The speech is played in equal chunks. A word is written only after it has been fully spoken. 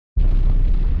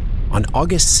On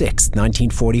August 6,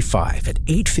 1945, at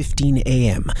 8:15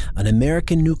 a.m., an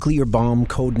American nuclear bomb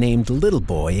codenamed Little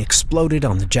Boy exploded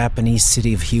on the Japanese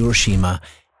city of Hiroshima,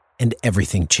 and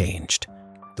everything changed.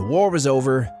 The war was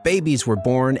over, babies were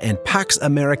born, and Pax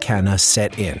Americana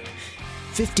set in.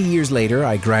 50 years later,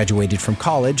 I graduated from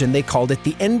college, and they called it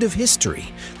the end of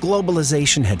history.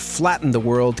 Globalization had flattened the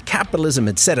world, capitalism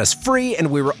had set us free,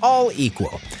 and we were all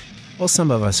equal. Well,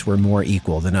 some of us were more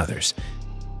equal than others.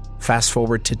 Fast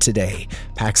forward to today.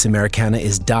 Pax Americana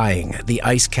is dying, the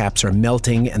ice caps are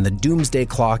melting, and the doomsday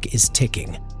clock is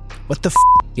ticking. What the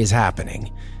is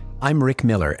happening? I'm Rick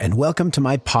Miller, and welcome to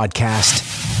my podcast,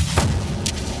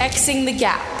 Xing the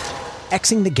Gap.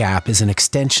 Xing the Gap is an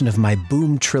extension of my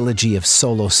Boom trilogy of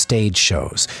solo stage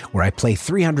shows, where I play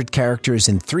 300 characters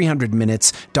in 300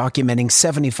 minutes, documenting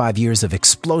 75 years of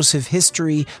explosive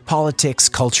history, politics,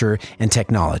 culture, and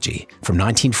technology, from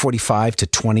 1945 to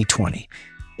 2020.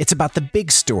 It's about the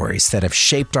big stories that have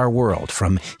shaped our world,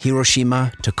 from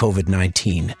Hiroshima to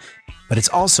COVID-19. But it's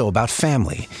also about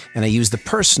family, and I use the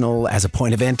personal as a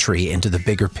point of entry into the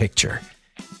bigger picture.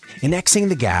 In Xing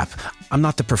the Gap, I'm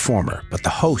not the performer, but the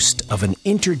host of an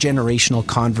intergenerational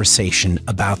conversation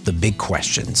about the big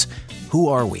questions. Who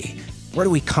are we? Where do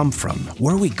we come from?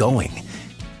 Where are we going?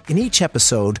 In each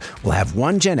episode, we'll have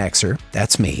one Gen Xer,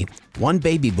 that's me, one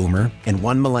baby boomer, and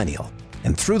one millennial.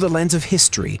 And through the lens of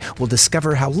history, we'll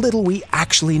discover how little we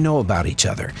actually know about each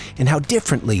other and how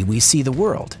differently we see the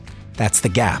world. That's the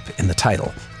gap in the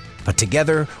title. But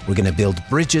together, we're going to build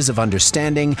bridges of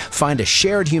understanding, find a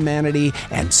shared humanity,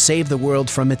 and save the world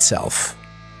from itself.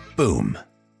 Boom.